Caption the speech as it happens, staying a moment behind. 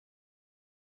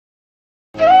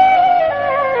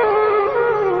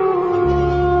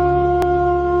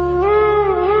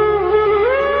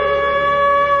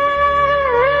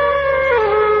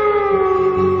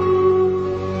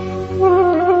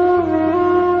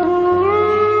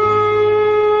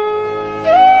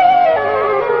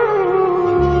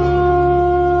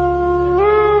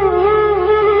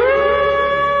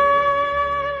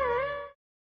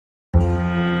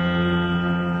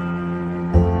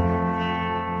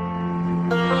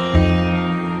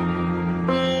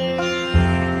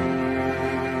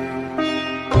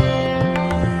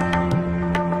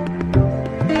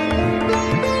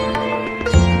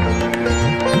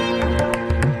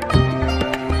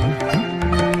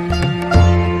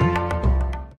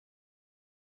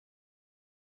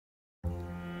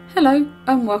Hello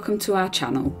and welcome to our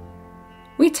channel.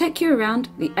 We take you around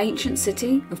the ancient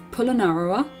city of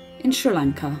Polonnaruwa in Sri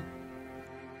Lanka.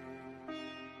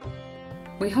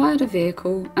 We hired a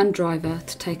vehicle and driver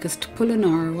to take us to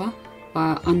Polonnaruwa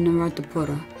via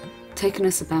Anuradhapura, taking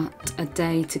us about a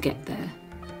day to get there.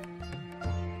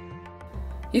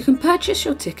 You can purchase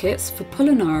your tickets for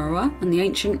Polonnaruwa and the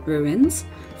ancient ruins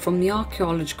from the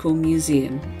Archaeological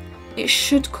Museum. It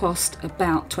should cost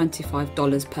about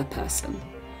 $25 per person.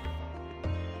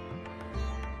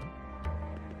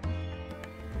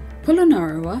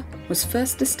 Polonnaruwa was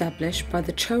first established by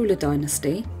the Chola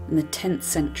dynasty in the 10th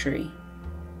century.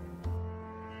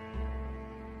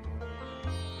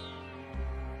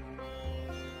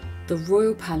 The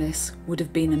royal palace would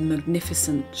have been a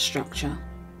magnificent structure,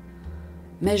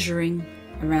 measuring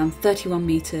around 31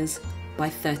 metres by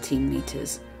 13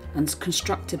 metres and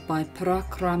constructed by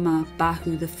Thuparama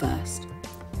Bahu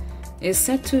I. It is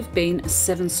said to have been a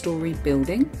 7-storey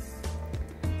building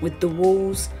with the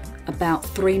walls about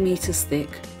 3 metres thick,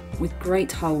 with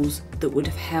great holes that would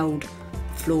have held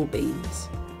floor beams.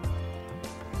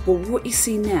 But what you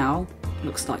see now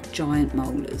looks like giant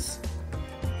molars.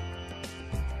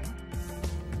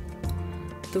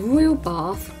 The royal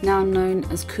bath, now known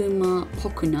as Kuma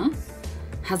Pokuna,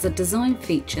 has a design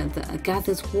feature that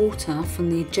gathers water from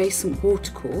the adjacent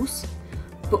watercourse,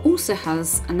 but also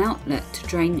has an outlet to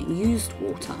drain used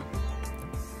water.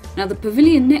 Now the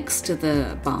pavilion next to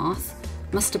the bath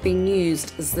must have been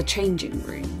used as the changing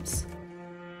rooms.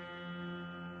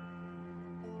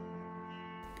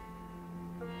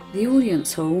 The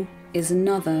audience hall is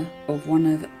another of one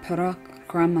of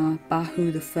Thuparama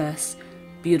Bahu I's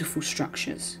beautiful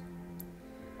structures.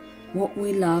 What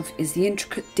we love is the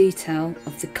intricate detail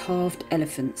of the carved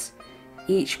elephants,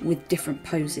 each with different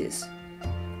poses,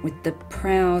 with the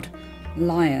proud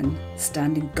lion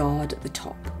standing guard at the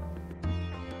top.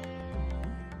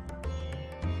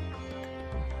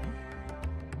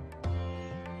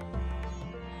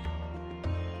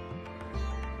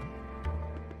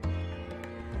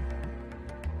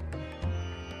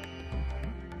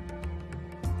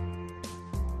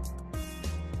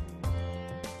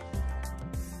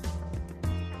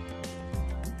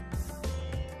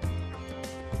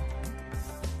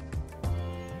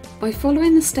 By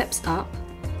following the steps up,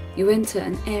 you enter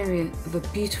an area of a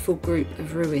beautiful group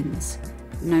of ruins,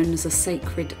 known as a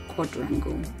sacred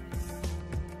quadrangle.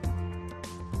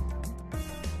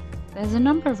 There's a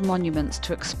number of monuments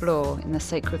to explore in the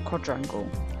sacred quadrangle,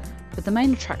 but the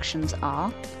main attractions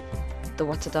are the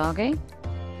Vatadage,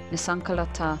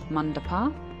 Nissankalata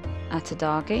Mandapa,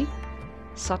 Atadage,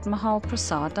 Satmahal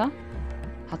Prasada,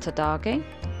 Hatadage,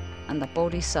 and the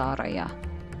Bodhisaraya.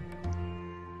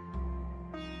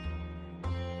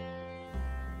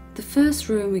 The first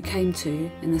ruin we came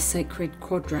to in the sacred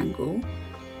quadrangle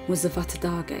was the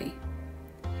Vatadage.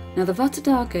 Now the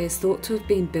Vatadage is thought to have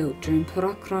been built during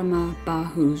Thuparama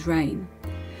Bahu's reign.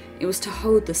 It was to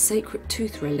hold the sacred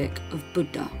tooth relic of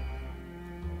Buddha.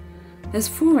 There's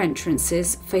 4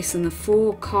 entrances facing the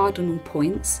 4 cardinal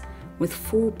points with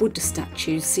 4 Buddha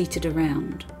statues seated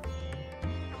around.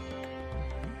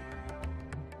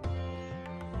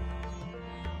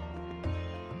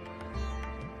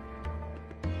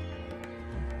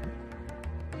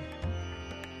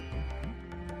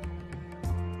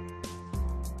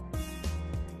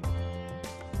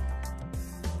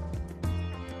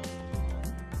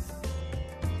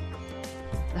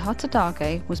 The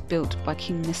Hatadage was built by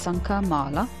King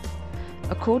Nissankalata.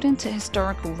 According to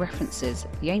historical references,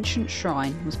 the ancient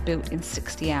shrine was built in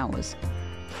 60 hours,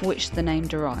 for which the name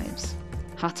derives.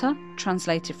 Hata,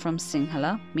 translated from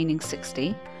Sinhala, meaning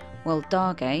 60, while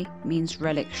Dage means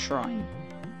relic shrine.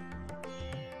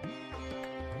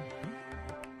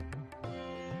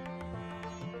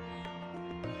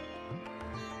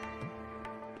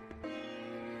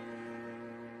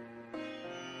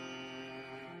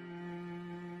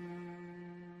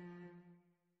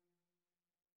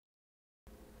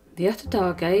 The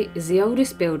Atadage is the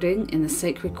oldest building in the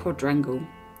sacred quadrangle.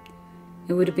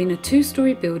 It would have been a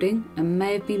 2-storey building and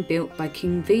may have been built by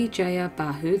King Vijaya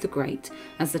Bahu the Great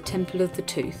as the Temple of the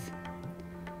Tooth.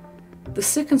 The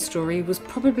 2nd storey was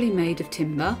probably made of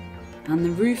timber, and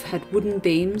the roof had wooden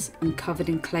beams and covered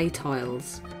in clay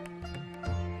tiles.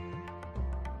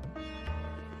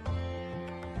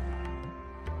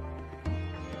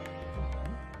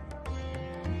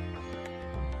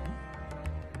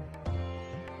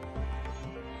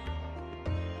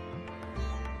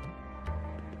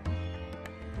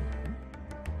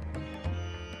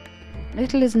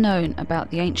 Little is known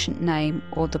about the ancient name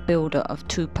or the builder of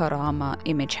Thuparama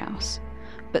image house,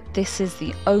 but this is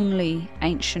the only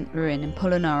ancient ruin in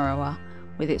Polonnaruwa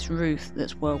with its roof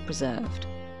that's well preserved.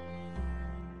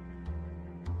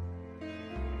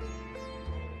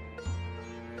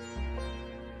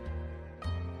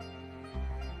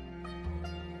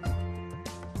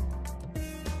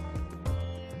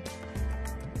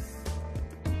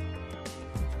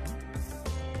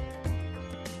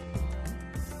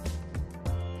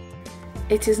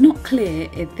 It is not clear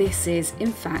if this is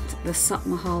in fact the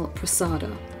Satmahal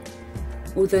Prasada,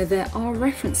 although there are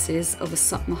references of a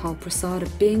Satmahal Prasada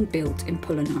being built in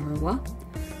Polonnaruwa,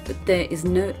 but there is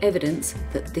no evidence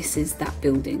that this is that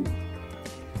building.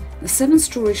 The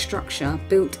 7-storey structure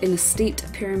built in a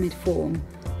steeped pyramid form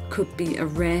could be a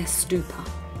rare stupa.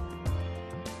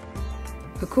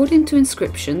 According to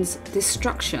inscriptions, this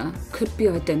structure could be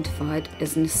identified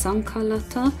as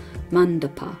Nissankalata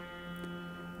Mandapa.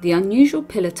 The unusual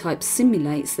pillar type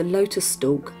simulates the lotus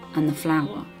stalk and the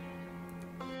flower.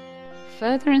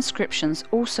 Further inscriptions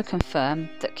also confirm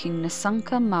that King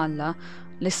Nissankalata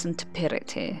listened to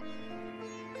Pirit here.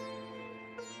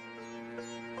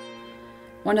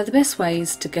 One of the best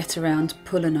ways to get around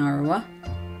Polonnaruwa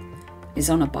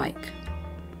is on a bike.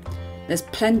 There's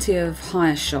plenty of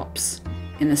hire shops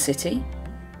in the city,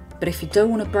 but if you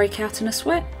don't want to break out in a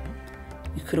sweat,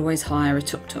 you could always hire a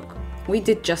tuk-tuk. We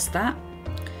did just that.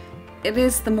 It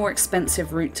is the more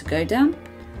expensive route to go down.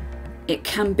 It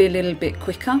can be a little bit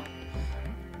quicker,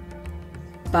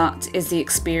 but is the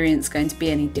experience going to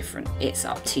be any different? It's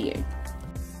up to you.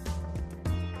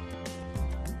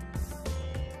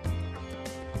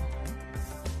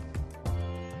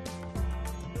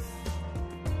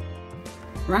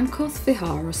 Rankoth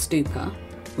Vehera stupa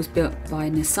was built by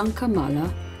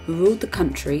Nissankalata, who ruled the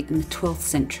country in the 12th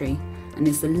century and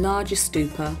is the largest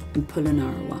stupa in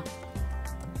Polonnaruwa.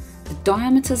 The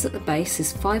diameters at the base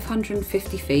is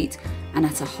 550 feet and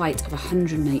at a height of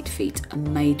 108 feet are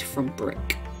made from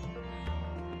brick.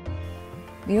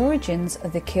 The origins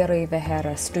of the Kiri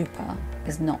Vehera stupa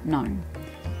is not known,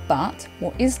 but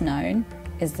what is known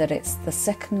is that it's the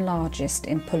second largest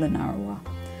in Polonnaruwa,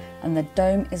 and the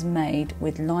dome is made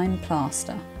with lime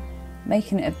plaster,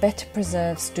 making it a better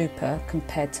preserved stupa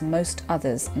compared to most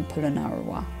others in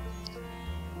Polonnaruwa.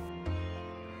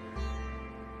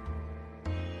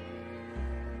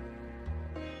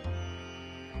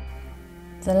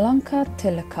 The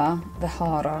Lankatilaka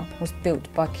Vihara was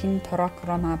built by King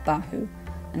Thuparama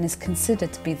and is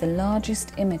considered to be the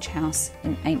largest image house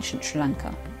in ancient Sri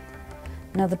Lanka.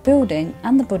 Now the building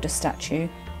and the Buddha statue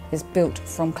is built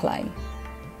from clay.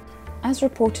 As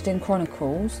reported in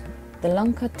chronicles, the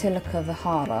Lankatilaka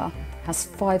Vihara has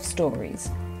 5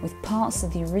 stories, with parts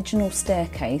of the original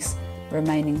staircase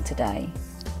remaining today.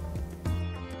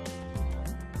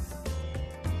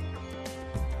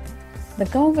 The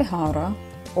Gal Vihara,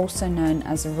 also known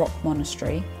as the Rock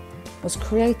Monastery, was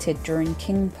created during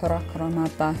King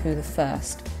Thuparama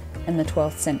I in the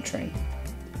 12th century.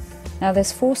 Now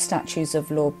there's 4 statues of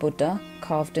Lord Buddha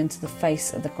carved into the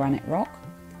face of the granite rock,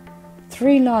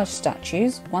 3 large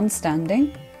statues, one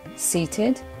standing,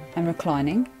 seated and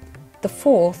reclining. The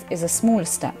 4th is a smaller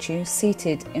statue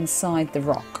seated inside the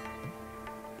rock.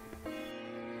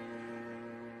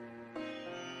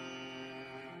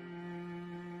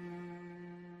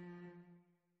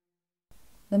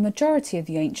 The majority of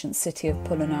the ancient city of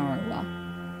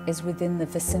Polonnaruwa is within the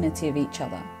vicinity of each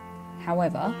other.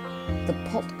 However, the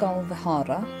Pothgul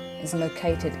Vihara is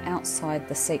located outside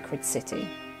the sacred city.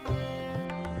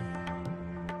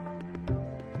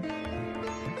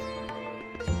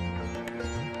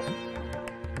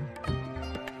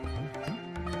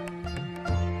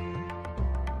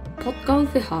 Pothgul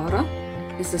Vihara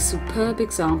is a superb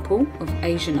example of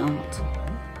Asian art.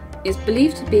 It is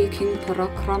believed to be King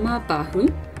Thuparama I,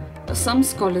 but some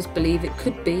scholars believe it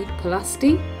could be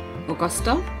Pulasti,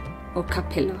 Augusta or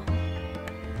Kapila.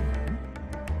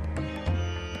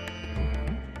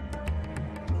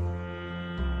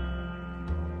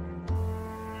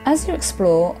 As you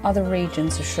explore other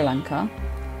regions of Sri Lanka,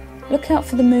 look out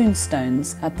for the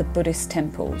moonstones at the Buddhist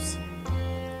temples.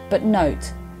 But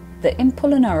note that in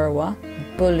Polonnaruwa,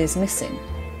 the bull is missing.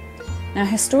 Now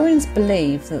historians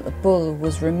believe that the bull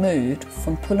was removed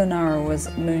from Polonnaruwa's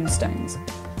moonstones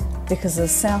because of the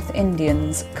South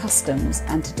Indians' customs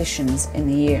and traditions in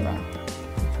the era.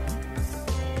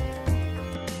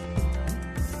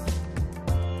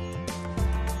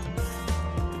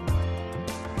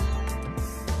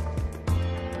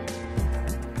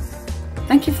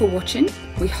 Thank you for watching,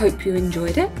 we hope you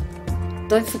enjoyed it.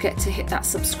 Don't forget to hit that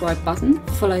subscribe button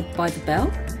followed by the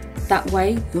bell, that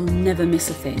way you'll never miss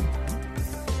a thing.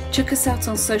 Check us out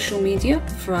on social media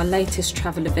for our latest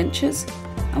travel adventures,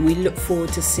 and we look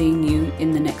forward to seeing you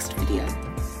in the next video.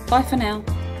 Bye for now.